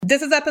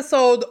This is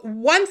episode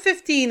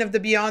 115 of the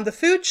Beyond the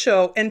Food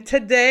Show, and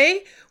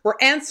today we're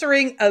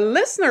answering a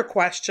listener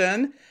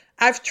question.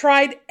 I've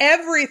tried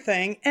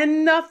everything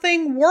and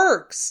nothing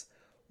works.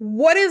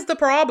 What is the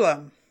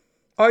problem?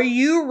 Are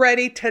you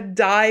ready to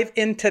dive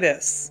into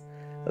this?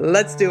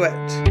 Let's do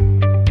it.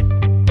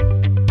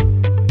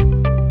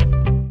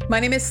 My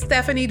name is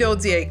Stephanie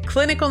Dodier,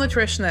 clinical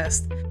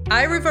nutritionist.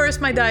 I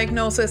reversed my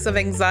diagnosis of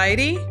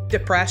anxiety,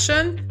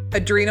 depression,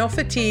 adrenal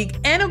fatigue,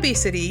 and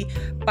obesity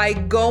by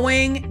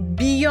going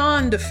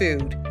beyond the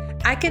food.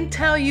 I can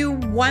tell you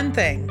one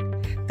thing,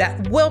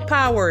 that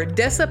willpower,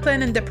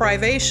 discipline, and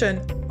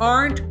deprivation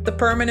aren't the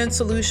permanent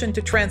solution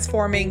to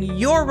transforming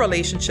your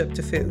relationship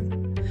to food.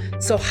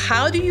 So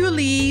how do you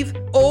leave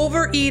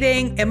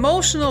overeating,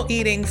 emotional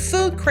eating,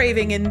 food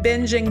craving, and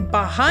binging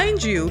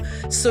behind you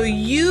so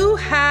you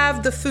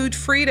have the food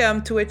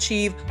freedom to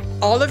achieve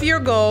all of your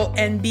goal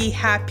and be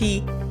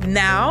happy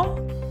now?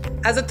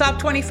 As a top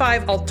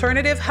 25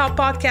 alternative health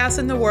podcast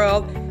in the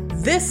world,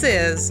 this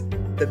is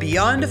the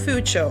Beyond the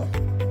Food Show.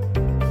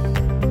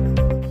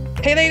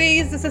 Hey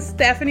ladies, this is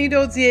Stephanie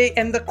Dodier,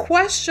 and the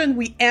question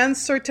we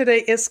answer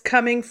today is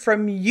coming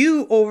from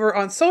you over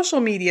on social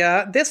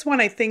media. This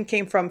one I think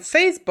came from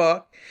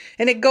Facebook,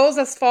 and it goes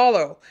as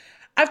follows.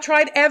 I've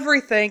tried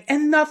everything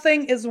and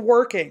nothing is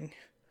working.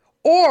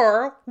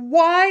 Or,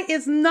 why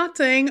is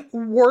nothing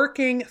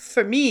working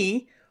for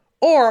me?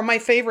 Or, my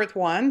favorite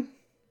one,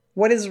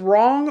 what is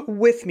wrong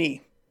with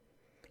me?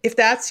 If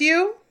that's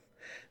you,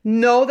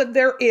 know that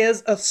there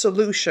is a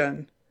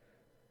solution.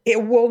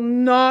 It will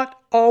not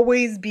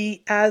always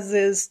be as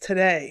is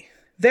today.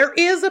 There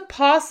is a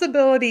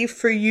possibility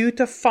for you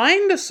to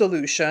find a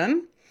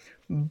solution,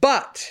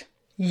 but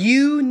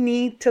you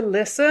need to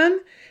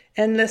listen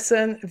and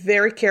listen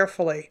very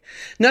carefully.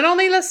 Not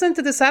only listen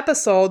to this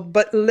episode,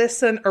 but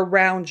listen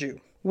around you.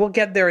 We'll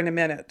get there in a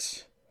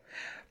minute.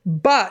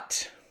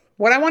 But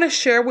what I want to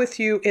share with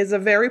you is a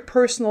very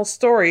personal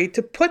story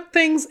to put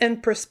things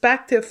in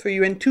perspective for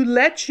you and to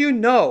let you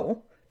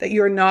know that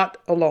you're not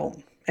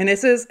alone. And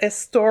this is a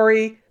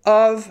story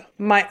of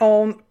my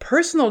own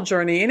personal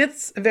journey, and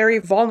it's very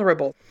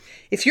vulnerable.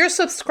 If you're a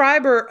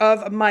subscriber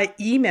of my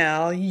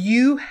email,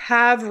 you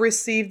have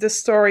received the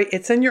story.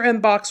 It's in your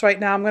inbox right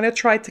now. I'm going to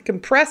try to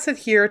compress it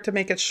here to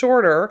make it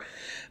shorter,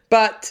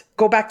 but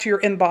go back to your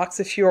inbox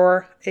if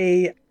you're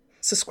a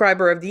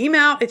subscriber of the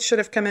email. It should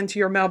have come into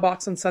your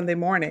mailbox on Sunday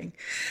morning.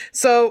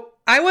 So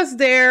I was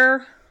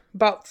there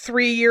about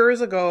 3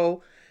 years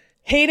ago,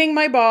 hating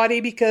my body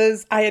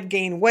because I had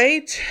gained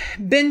weight,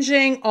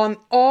 binging on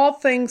all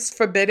things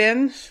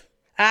forbidden.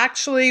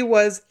 Actually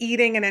was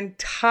eating an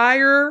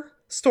entire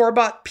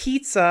store-bought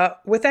pizza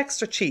with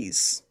extra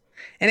cheese.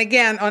 And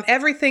again, on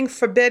everything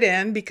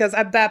forbidden, because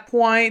at that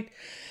point,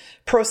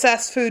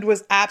 processed food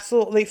was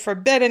absolutely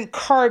forbidden.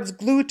 Carbs,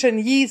 gluten,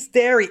 yeast,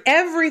 dairy,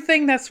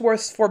 everything that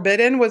was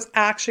forbidden was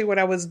actually what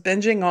I was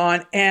binging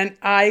on, and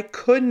I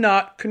could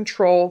not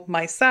control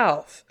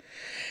myself.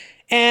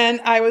 And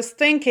I was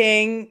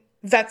thinking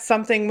that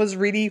something was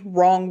really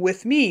wrong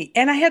with me.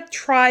 And I had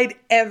tried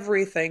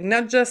everything,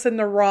 not just in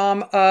the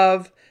realm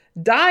of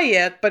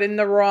diet, but in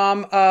the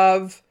realm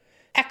of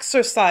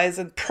exercise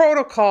and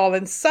protocol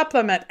and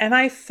supplement. And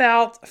I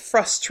felt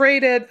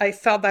frustrated. I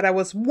felt that I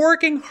was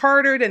working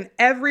harder than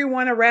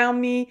everyone around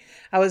me.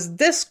 I was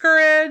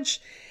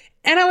discouraged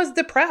and I was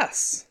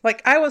depressed.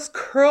 Like I was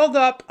curled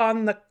up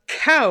on the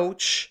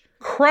couch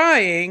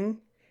crying.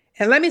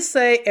 And let me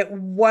say, it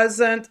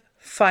wasn't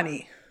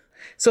funny.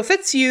 So if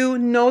it's you,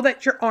 know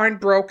that you aren't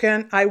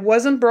broken. I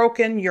wasn't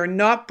broken. You're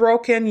not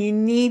broken. You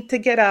need to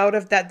get out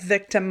of that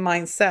victim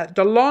mindset.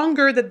 The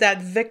longer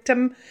that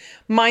victim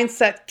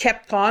mindset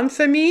kept on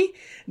for me,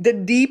 the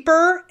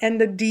deeper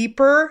and the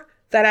deeper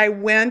that I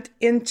went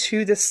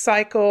into the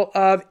cycle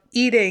of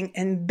eating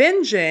and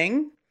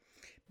binging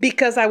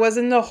because I was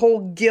in the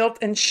whole guilt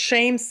and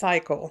shame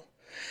cycle.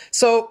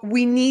 So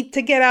we need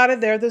to get out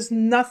of there. There's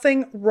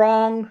nothing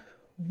wrong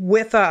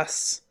with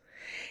us.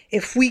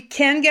 If we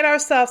can get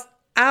ourselves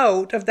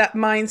out of that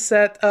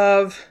mindset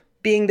of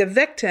being the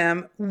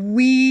victim,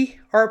 we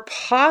are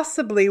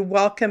possibly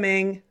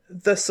welcoming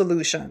the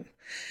solution.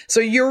 So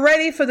you're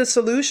ready for the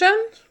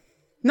solution?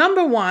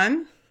 Number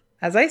one,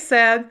 as I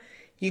said,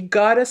 you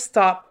gotta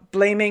stop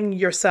blaming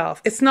yourself.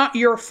 It's not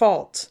your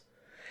fault.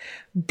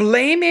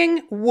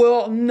 Blaming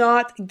will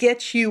not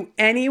get you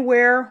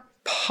anywhere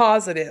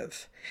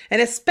positive.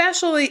 And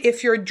especially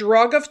if your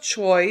drug of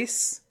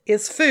choice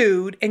is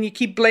food and you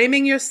keep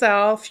blaming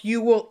yourself,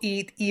 you will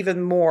eat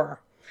even more.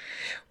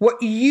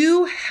 What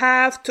you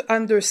have to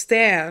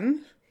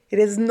understand, it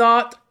is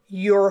not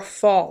your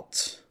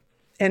fault.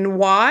 And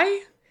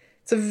why?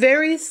 It's a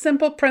very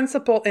simple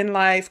principle in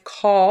life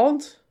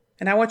called,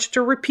 and I want you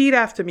to repeat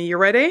after me. You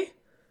ready?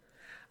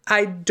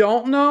 I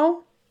don't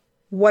know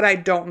what I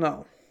don't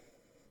know.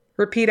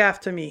 Repeat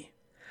after me.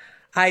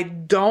 I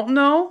don't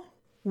know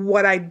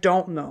what I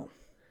don't know.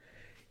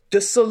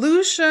 The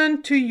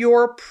solution to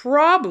your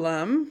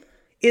problem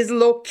is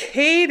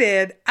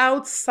located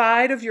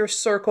outside of your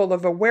circle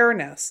of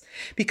awareness,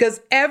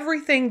 because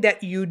everything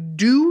that you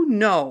do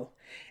know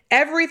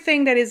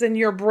Everything that is in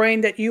your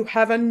brain that you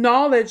have a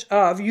knowledge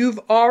of, you've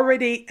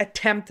already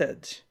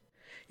attempted.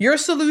 Your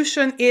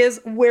solution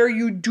is where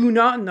you do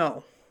not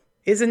know,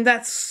 is in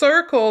that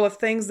circle of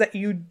things that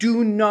you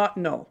do not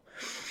know.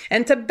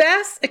 And to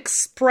best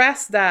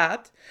express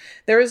that,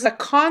 there is a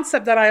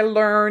concept that I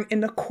learned in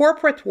the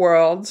corporate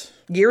world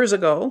years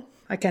ago.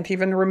 I can't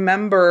even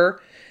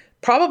remember,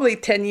 probably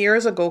 10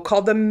 years ago,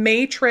 called the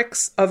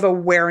Matrix of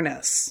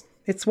Awareness.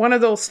 It's one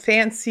of those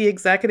fancy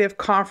executive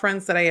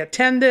conferences that I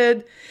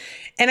attended.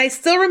 And I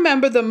still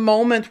remember the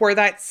moment where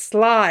that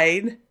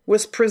slide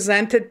was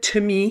presented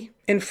to me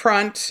in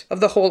front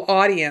of the whole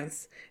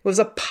audience. It was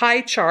a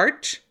pie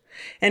chart.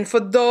 And for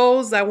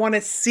those that want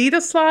to see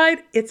the slide,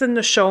 it's in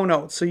the show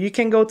notes. So you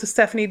can go to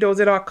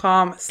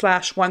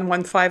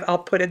stephaniedodier.com/115. I'll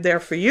put it there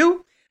for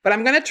you. But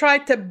I'm going to try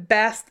to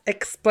best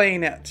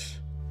explain it.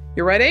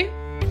 You ready?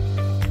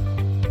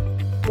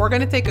 We're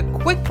going to take a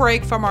quick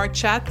break from our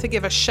chat to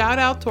give a shout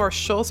out to our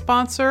show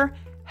sponsor,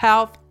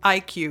 Health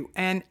IQ.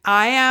 And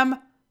I am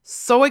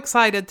so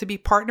excited to be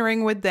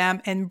partnering with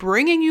them and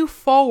bringing you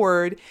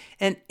forward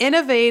an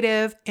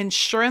innovative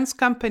insurance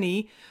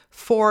company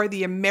for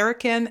the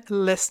American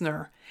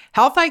listener.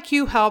 Health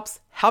IQ helps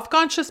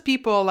health-conscious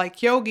people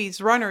like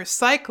yogis, runners,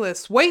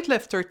 cyclists,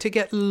 weightlifters to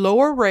get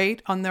lower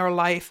rate on their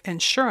life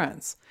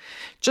insurance.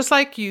 Just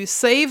like you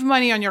save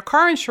money on your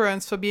car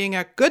insurance for being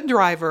a good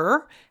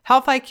driver,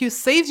 Health IQ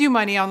saves you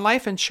money on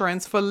life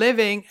insurance for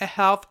living a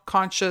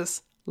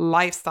health-conscious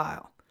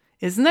lifestyle.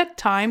 Isn't it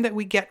time that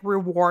we get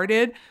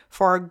rewarded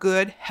for our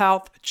good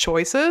health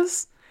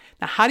choices?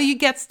 Now, how do you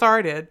get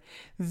started?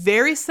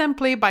 Very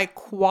simply by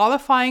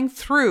qualifying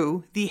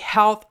through the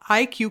Health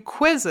IQ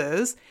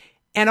quizzes.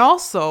 And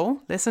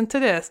also, listen to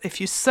this, if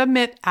you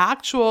submit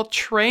actual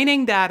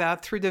training data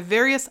through the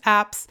various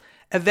apps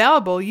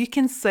available, you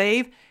can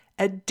save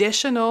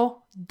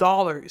additional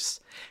dollars.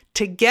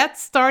 To get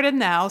started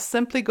now,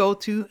 simply go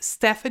to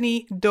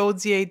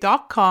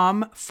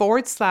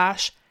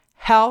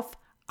stephaniedodier.com/health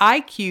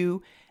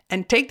IQ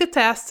and take the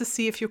test to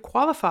see if you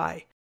qualify.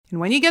 And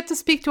when you get to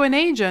speak to an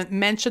agent,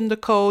 mention the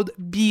code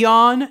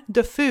Beyond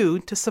the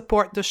Food to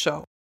support the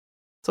show.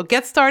 So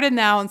get started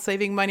now on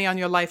saving money on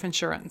your life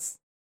insurance.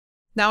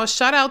 Now, a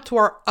shout out to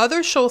our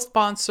other show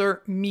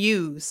sponsor,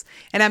 Muse.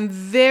 And I'm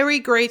very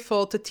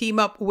grateful to team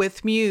up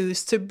with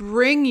Muse to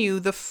bring you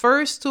the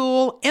first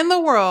tool in the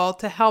world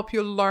to help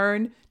you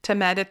learn to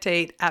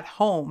meditate at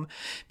home.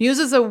 Muse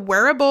is a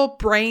wearable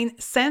brain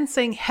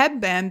sensing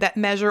headband that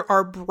measures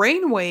our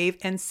brainwave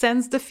and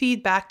sends the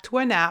feedback to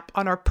an app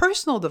on our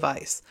personal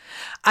device.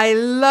 I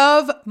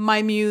love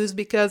my Muse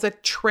because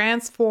it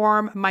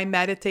transforms my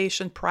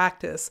meditation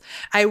practice.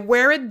 I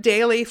wear it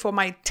daily for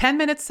my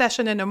 10-minute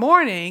session in the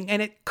morning,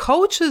 and it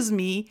coaches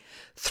me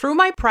through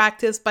my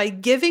practice by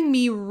giving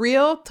me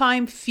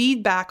real-time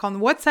feedback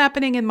on what's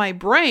happening in my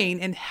brain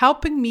and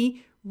helping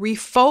me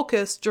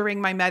refocus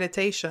during my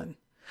meditation.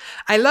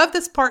 I love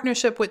this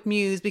partnership with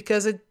Muse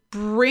because it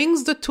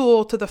brings the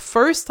tool to the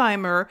first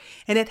timer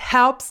and it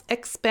helps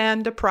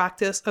expand the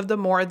practice of the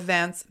more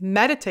advanced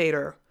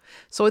meditator.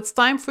 So it's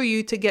time for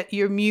you to get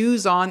your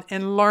Muse on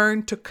and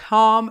learn to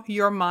calm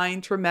your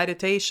mind through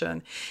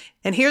meditation.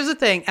 And here's the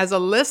thing, as a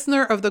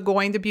listener of the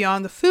Going to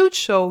Beyond the Food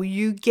show,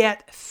 you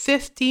get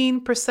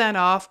 15%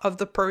 off of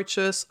the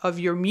purchase of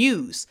your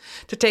Muse.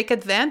 To take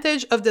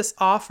advantage of this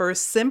offer,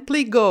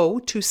 simply go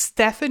to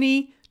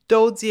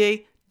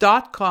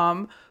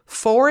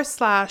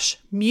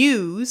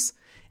stephaniedodier.com/muse.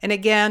 And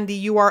again,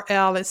 the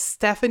URL is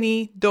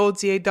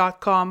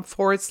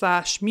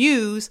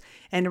stephaniedodier.com/muse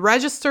and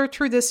register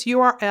through this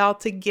URL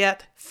to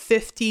get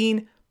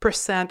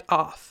 15%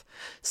 off.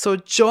 So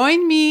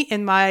join me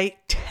in my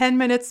 10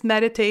 minutes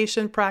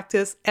meditation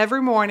practice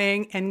every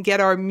morning and get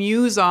our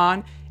Muse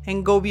on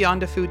and go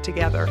beyond the food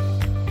together.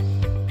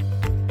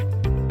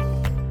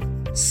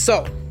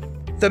 So,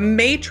 the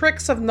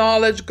matrix of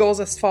knowledge goes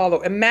as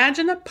follows.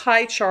 Imagine a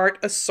pie chart,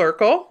 a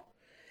circle,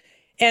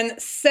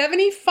 and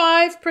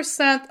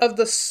 75% of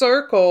the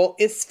circle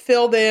is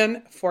filled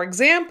in, for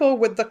example,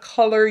 with the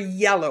color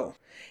yellow.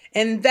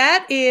 And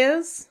that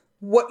is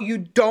what you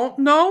don't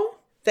know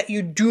that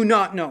you do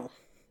not know.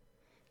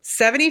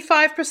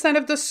 75%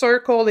 of the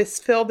circle is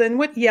filled in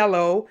with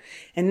yellow,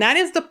 and that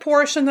is the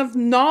portion of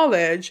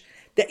knowledge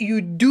that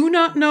you do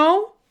not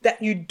know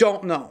that you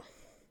don't know.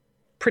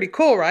 Pretty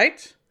cool,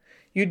 right?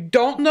 You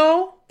don't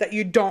know that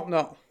you don't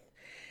know.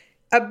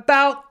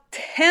 About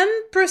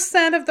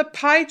 10% of the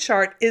pie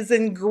chart is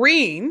in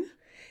green,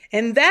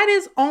 and that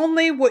is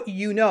only what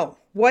you know.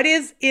 What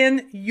is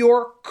in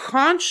your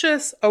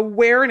conscious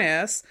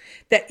awareness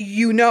that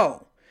you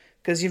know?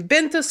 Because you've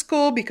been to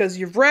school, because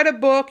you've read a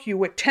book,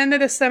 you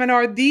attended a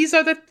seminar. These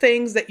are the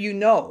things that you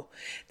know.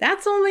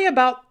 That's only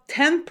about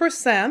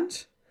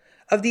 10%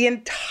 of the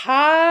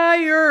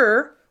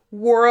entire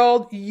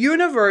world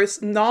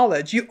universe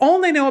knowledge. You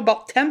only know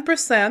about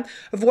 10%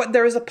 of what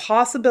there is a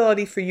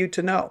possibility for you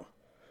to know.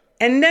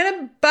 And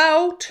then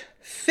about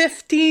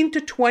 15 to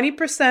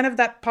 20% of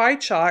that pie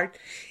chart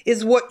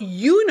is what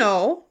you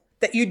know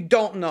that you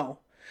don't know.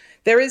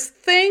 There is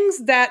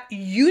things that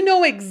you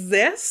know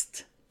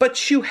exist,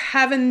 but you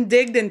haven't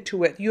digged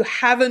into it. You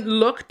haven't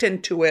looked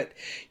into it.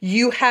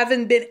 You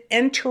haven't been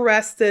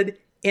interested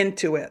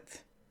into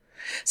it.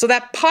 So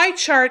that pie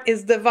chart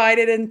is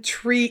divided in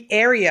 3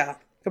 areas.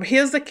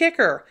 Here's the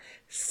kicker.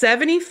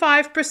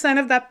 75%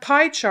 of that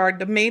pie chart,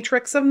 the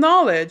matrix of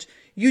knowledge,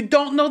 you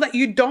don't know that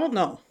you don't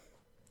know.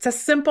 It's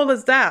as simple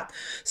as that.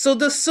 So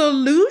the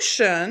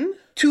solution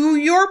to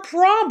your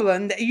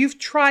problem that you've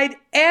tried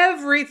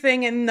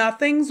everything and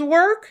nothing's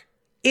work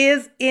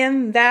is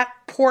in that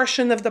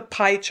portion of the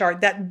pie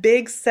chart, that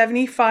big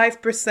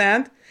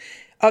 75%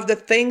 of the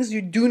things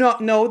you do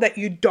not know that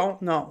you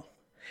don't know.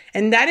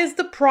 And that is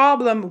the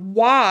problem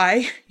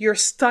why you're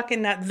stuck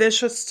in that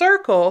vicious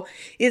circle,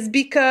 is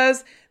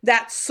because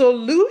that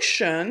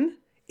solution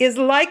is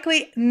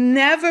likely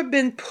never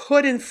been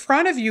put in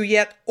front of you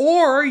yet,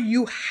 or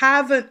you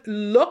haven't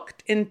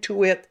looked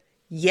into it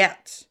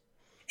yet.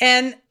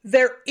 And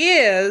there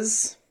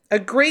is a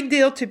great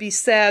deal to be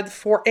said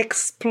for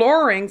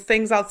exploring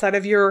things outside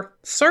of your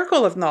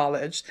circle of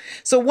knowledge.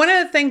 So one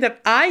of the things that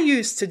I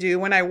used to do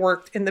when I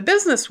worked in the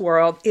business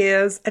world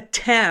is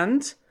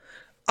attend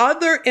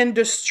other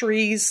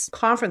industries'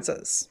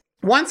 conferences.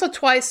 Once or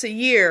twice a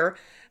year,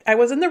 I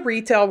was in the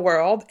retail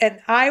world and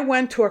I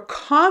went to a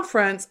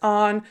conference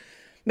on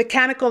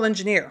mechanical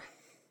engineer,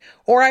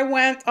 or I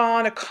went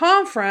on a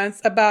conference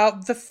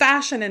about the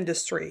fashion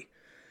industry.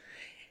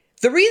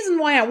 The reason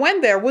why I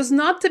went there was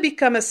not to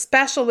become a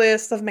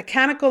specialist of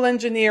mechanical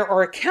engineer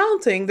or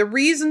accounting. The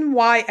reason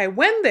why I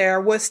went there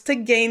was to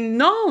gain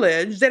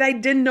knowledge that I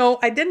didn't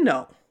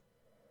know.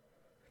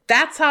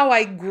 That's how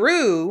I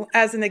grew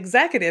as an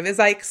executive, is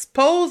I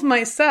exposed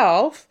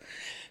myself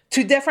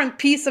to different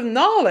pieces of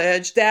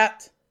knowledge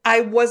that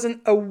I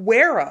wasn't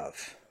aware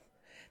of.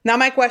 Now,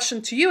 my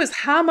question to you is,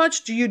 how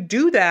much do you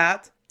do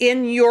that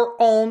in your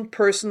own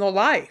personal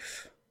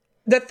life?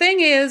 The thing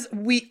is,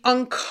 we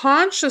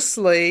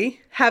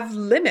unconsciously have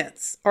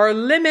limits. Our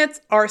limits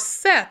are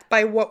set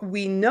by what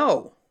we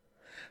know.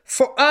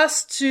 For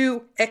us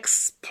to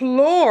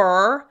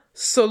explore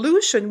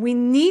solution, we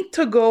need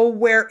to go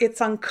where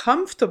it's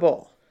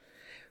uncomfortable.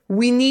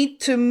 We need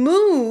to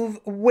move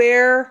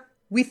where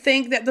we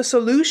think that the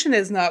solution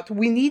is not.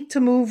 We need to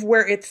move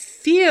where it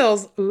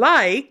feels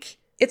like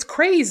it's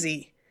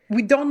crazy.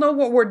 We don't know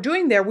what we're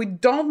doing there. We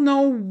don't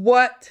know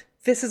what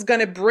this is going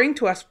to bring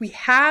to us. We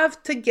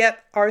have to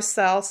get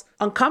ourselves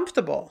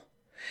uncomfortable.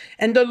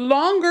 And the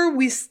longer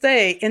we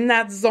stay in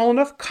that zone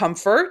of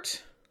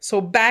comfort, so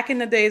back in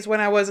the days when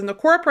I was in the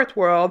corporate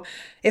world,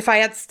 if I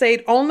had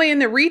stayed only in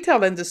the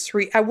retail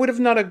industry, I would have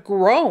not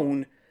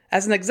grown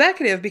as an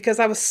executive because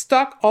I was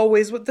stuck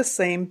always with the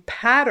same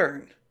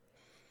pattern.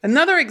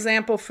 Another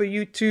example for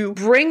you to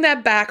bring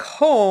that back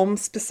home,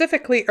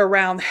 specifically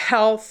around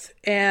health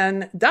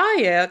and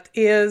diet,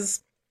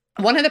 is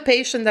one of the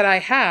patients that I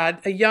had,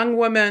 a young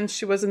woman,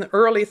 she was in the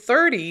early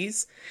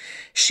 30s.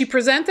 She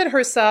presented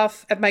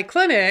herself at my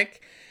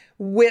clinic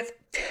with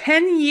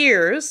 10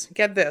 years,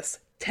 get this,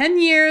 10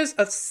 years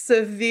of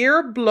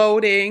severe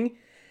bloating,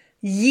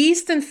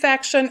 yeast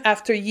infection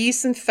after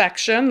yeast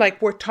infection, like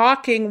we're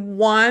talking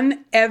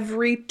 1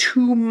 every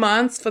 2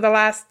 months for the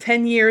last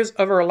 10 years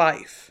of her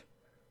life.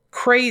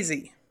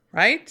 Crazy,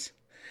 right?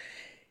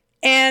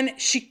 And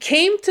she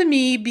came to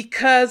me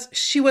because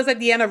she was at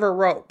the end of her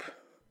rope.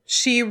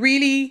 She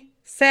really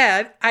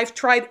said, I've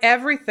tried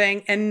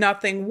everything and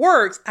nothing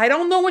works. I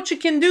don't know what you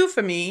can do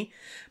for me,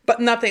 but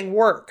nothing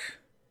works.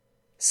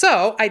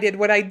 So I did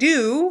what I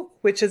do,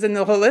 which is in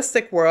the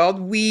holistic world.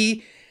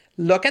 We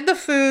look at the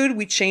food,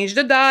 we change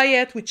the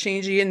diet, we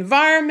change the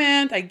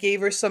environment. I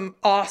gave her some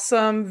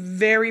awesome,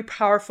 very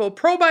powerful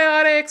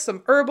probiotics,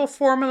 some herbal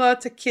formula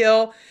to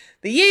kill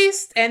the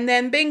yeast, and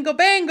then bingo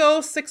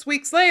bango, 6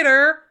 weeks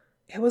later,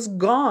 it was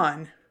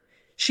gone.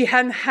 She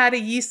hadn't had a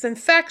yeast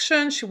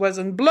infection. She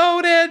wasn't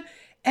bloated.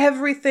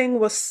 Everything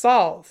was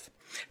solved.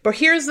 But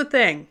here's the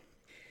thing.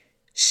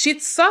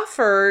 She'd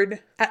suffered,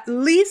 at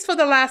least for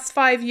the last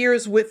 5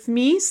 years, with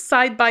me,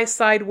 side by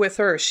side with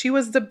her. She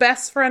was the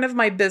best friend of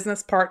my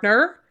business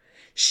partner.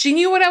 She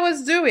knew what I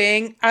was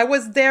doing. I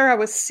was there. I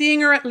was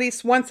seeing her at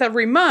least once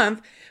every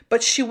month,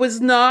 but she was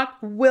not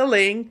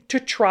willing to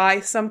try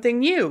something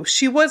new.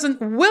 She wasn't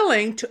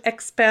willing to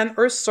expand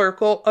her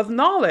circle of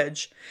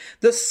knowledge.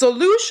 The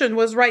solution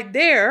was right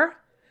there,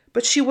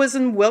 but she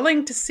wasn't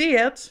willing to see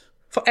it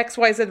for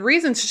XYZ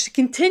reasons. She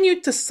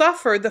continued to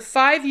suffer the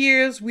 5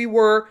 years we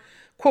were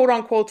quote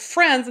unquote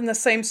friends in the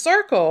same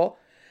circle.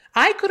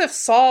 I could have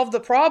solved the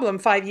problem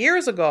 5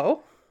 years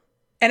ago.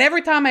 And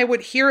every time I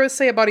would hear her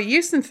say about a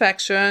yeast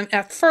infection,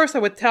 at first I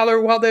would tell her,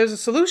 well, there's a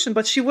solution,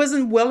 but she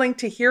wasn't willing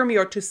to hear me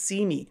or to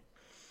see me.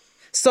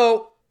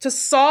 So to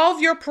solve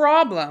your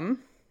problem,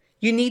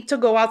 you need to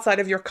go outside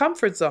of your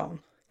comfort zone.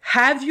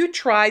 Have you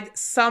tried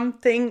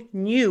something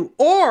new?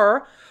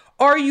 Or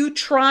are you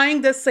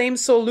trying the same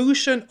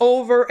solution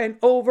over and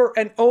over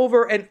and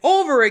over and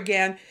over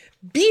again,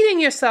 beating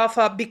yourself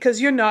up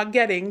because you're not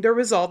getting the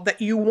result that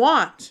you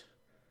want?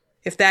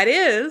 If that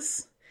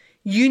is,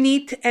 you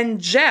need to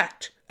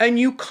inject a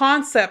new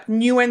concept,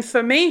 new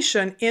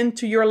information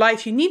into your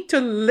life. You need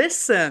to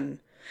listen,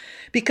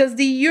 Because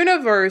the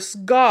universe,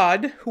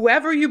 God,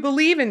 whoever you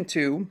believe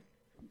into,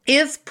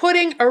 is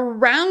putting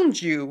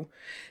around you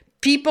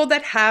people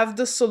that have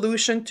the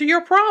solution to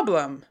your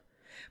problem.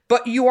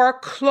 But you are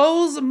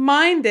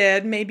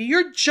closed-minded. Maybe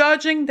you're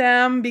judging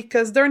them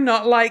because they're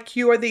not like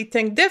you or they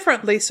think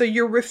differently. So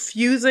you're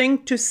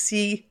refusing to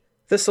see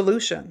the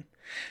solution.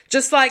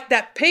 Just like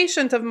that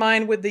patient of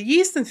mine with the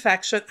yeast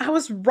infection, I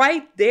was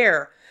right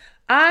there.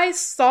 I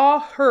saw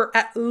her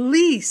at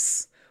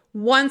least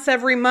once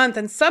every month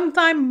and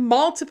sometimes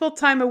multiple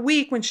times a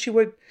week when she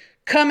would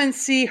come and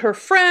see her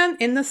friend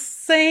in the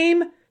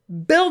same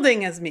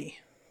building as me.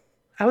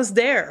 I was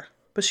there,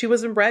 but she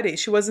wasn't ready.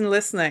 She wasn't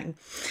listening.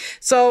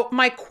 So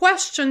my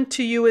question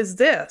to you is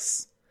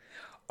this.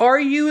 Are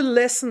you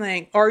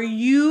listening? Are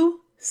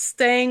you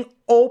staying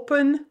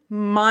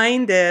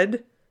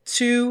open-minded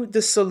to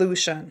the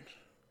solution?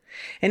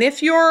 And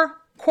if your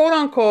quote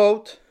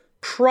unquote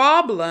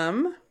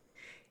problem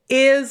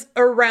is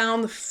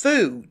around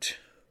food,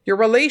 your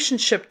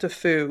relationship to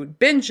food,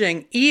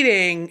 binging,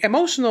 eating,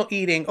 emotional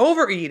eating,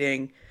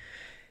 overeating,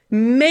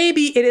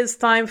 maybe it is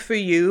time for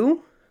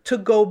you to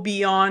go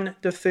beyond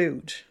the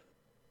food.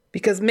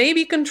 Because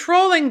maybe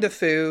controlling the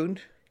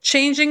food,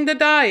 changing the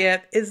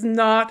diet is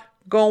not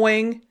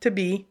going to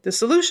be the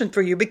solution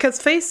for you.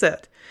 Because face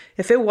it,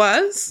 if it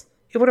was,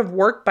 it would have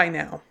worked by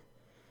now.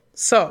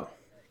 So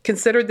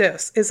consider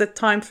this. Is it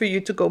time for you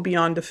to go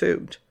beyond the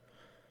food?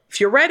 If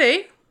you're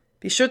ready,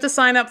 be sure to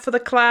sign up for the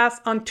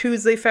class on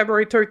Tuesday,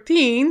 February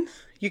 13.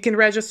 You can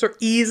register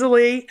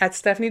easily at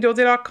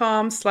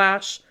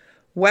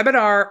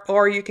stephaniedodier.com/webinar,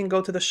 or you can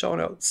go to the show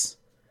notes.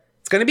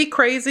 It's going to be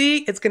crazy.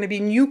 It's going to be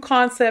a new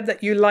concept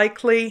that you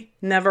likely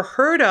never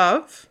heard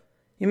of.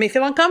 You may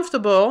feel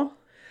uncomfortable,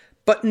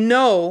 but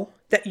know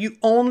that you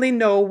only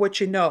know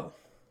what you know.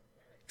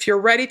 If you're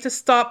ready to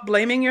stop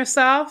blaming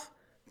yourself,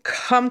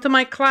 come to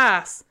my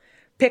class,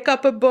 pick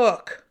up a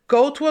book,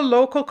 go to a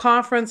local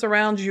conference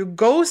around you,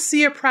 go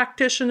see a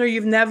practitioner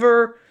you've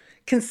never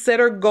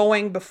considered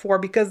going before,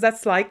 because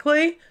that's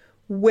likely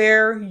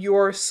where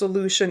your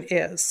solution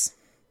is.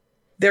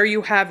 There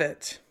you have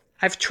it.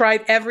 I've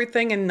tried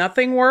everything and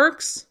nothing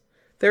works.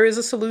 There is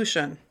a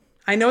solution.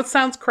 I know it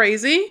sounds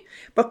crazy,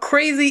 but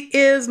crazy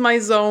is my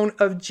zone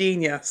of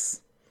genius.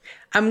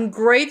 I'm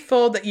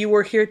grateful that you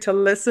were here to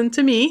listen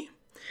to me.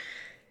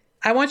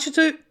 I want you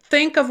to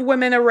think of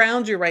women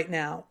around you right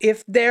now.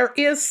 If there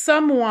is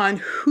someone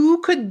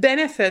who could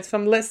benefit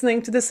from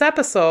listening to this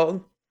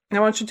episode, I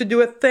want you to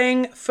do a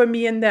thing for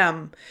me and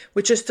them,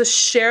 which is to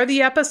share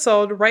the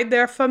episode right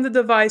there from the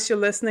device you're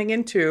listening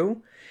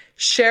into.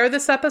 Share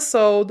this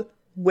episode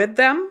with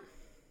them.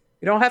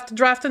 You don't have to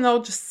draft a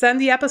note. Just send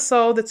the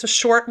episode. It's a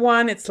short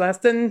one. It's less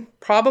than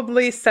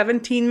probably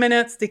 17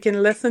 minutes. They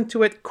can listen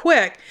to it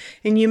quick,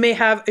 and you may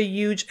have a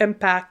huge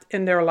impact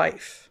in their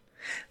life.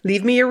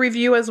 Leave me a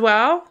review as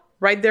well.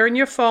 Right there in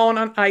your phone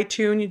on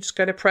iTunes, you just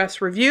got to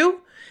press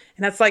review.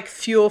 And that's like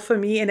fuel for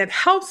me. And it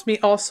helps me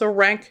also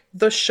rank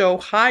the show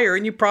higher.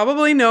 And you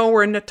probably know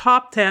we're in the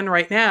top 10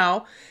 right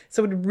now.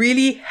 So it would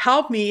really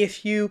help me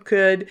if you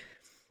could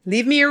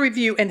leave me a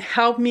review and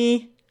help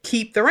me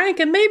keep the rank.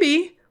 And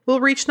maybe we'll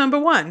reach number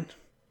 1.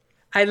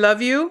 I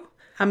love you.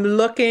 I'm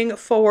looking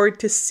forward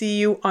to see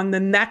you on the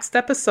next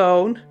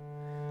episode.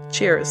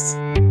 Cheers.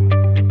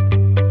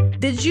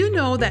 Did you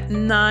know that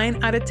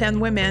 9 out of 10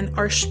 women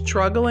are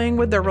struggling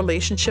with their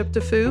relationship to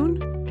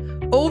food?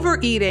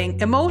 Overeating,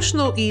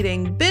 emotional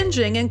eating,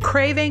 binging, and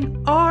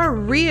craving are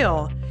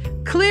real.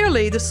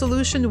 Clearly, the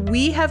solution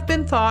we have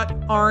been taught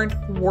aren't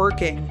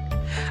working.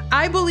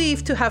 I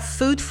believe to have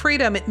food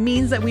freedom, it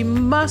means that we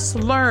must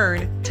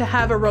learn to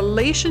have a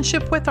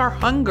relationship with our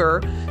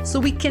hunger so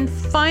we can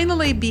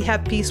finally be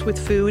at peace with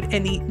food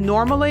and eat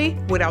normally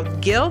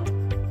without guilt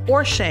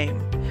or shame.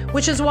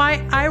 Which is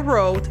why I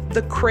wrote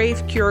the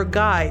Crave Cure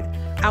Guide.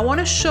 I want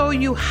to show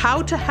you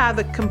how to have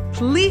a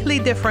completely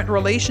different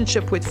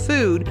relationship with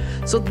food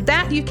so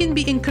that you can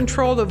be in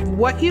control of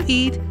what you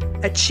eat,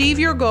 achieve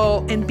your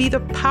goal, and be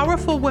the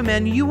powerful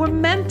woman you were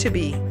meant to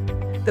be.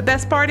 The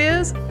best part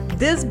is,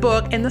 this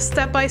book and the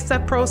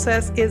step-by-step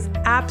process is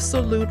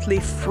absolutely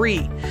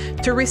free.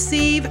 To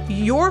receive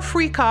your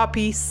free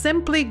copy,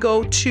 simply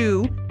go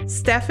to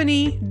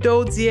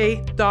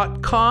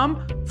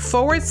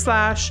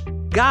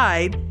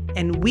stephaniedodier.com/guide,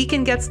 and we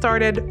can get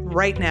started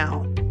right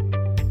now.